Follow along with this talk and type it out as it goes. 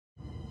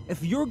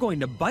If you're going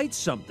to bite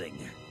something,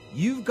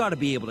 you've got to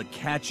be able to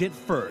catch it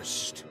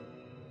first.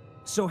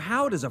 So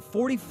how does a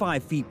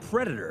 45-foot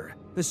predator,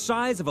 the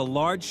size of a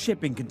large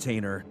shipping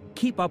container,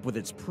 keep up with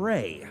its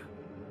prey?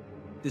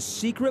 The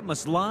secret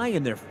must lie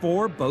in their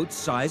 4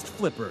 boat-sized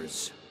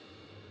flippers.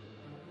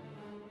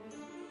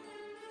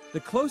 The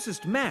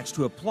closest match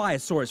to a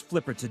pliosaurus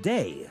flipper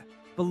today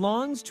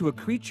belongs to a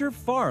creature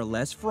far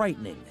less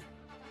frightening.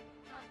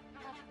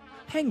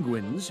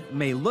 Penguins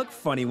may look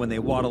funny when they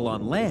waddle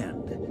on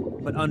land,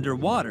 but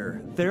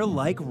underwater, they're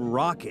like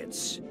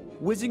rockets,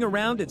 whizzing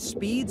around at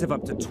speeds of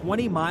up to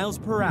 20 miles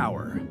per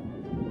hour.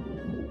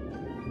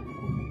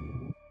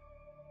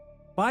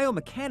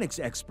 Biomechanics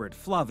expert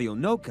Flavio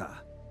Noca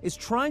is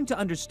trying to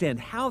understand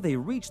how they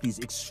reach these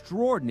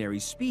extraordinary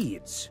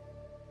speeds.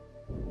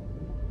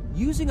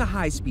 Using a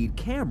high-speed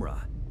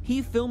camera,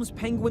 he films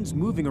penguins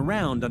moving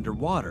around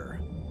underwater.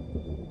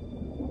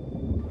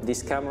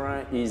 This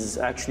camera is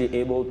actually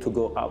able to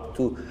go up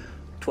to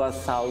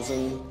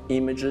 12,000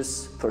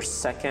 images per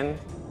second.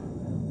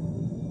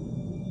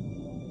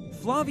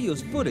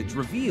 Flavio's footage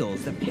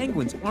reveals that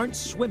penguins aren't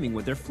swimming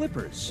with their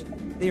flippers.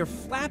 They are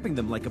flapping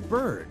them like a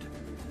bird.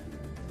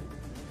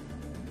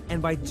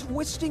 And by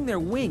twisting their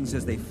wings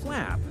as they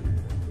flap,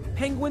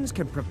 penguins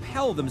can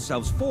propel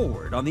themselves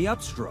forward on the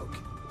upstroke,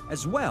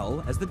 as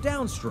well as the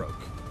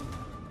downstroke.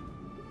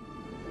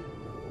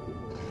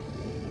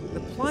 The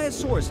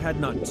pliosaurus had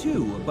not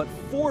 2, but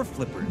 4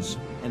 flippers,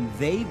 and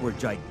they were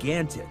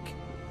gigantic.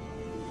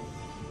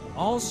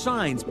 All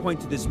signs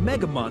point to this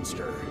mega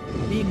monster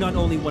being not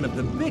only one of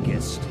the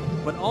biggest,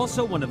 but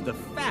also one of the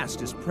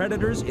fastest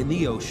predators in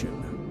the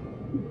ocean.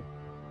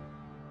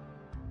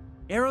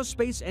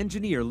 Aerospace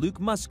engineer Luke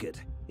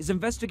Muscat is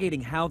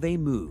investigating how they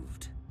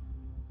moved.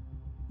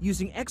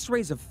 Using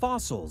X-rays of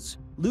fossils,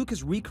 Luke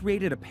has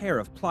recreated a pair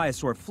of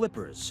pliosaur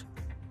flippers.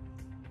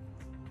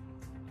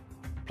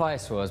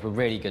 Pliosaurs were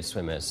really good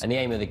swimmers, and the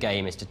aim of the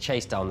game is to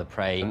chase down the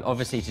prey. And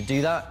obviously, to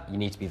do that, you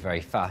need to be very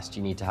fast.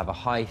 You need to have a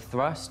high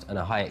thrust and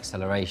a high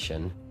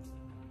acceleration.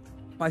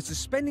 By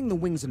suspending the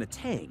wings in a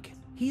tank,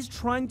 he's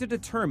trying to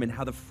determine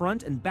how the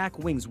front and back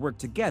wings work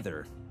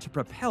together to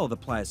propel the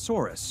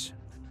pliosaurus.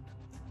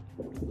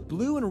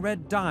 Blue and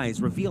red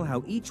dyes reveal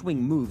how each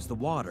wing moves the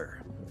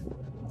water.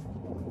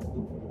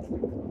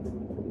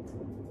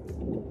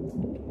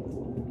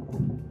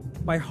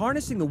 By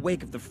harnessing the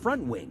wake of the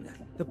front wing,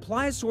 the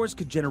pliosaurus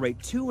could generate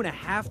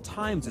 2.5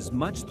 times as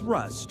much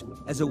thrust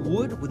as it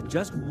would with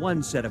just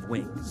 1 set of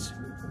wings.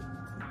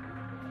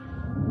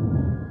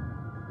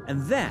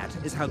 And that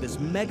is how this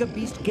mega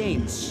beast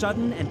gained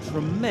sudden and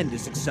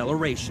tremendous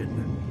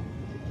acceleration.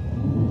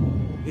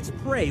 Its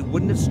prey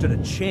wouldn't have stood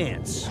a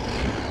chance.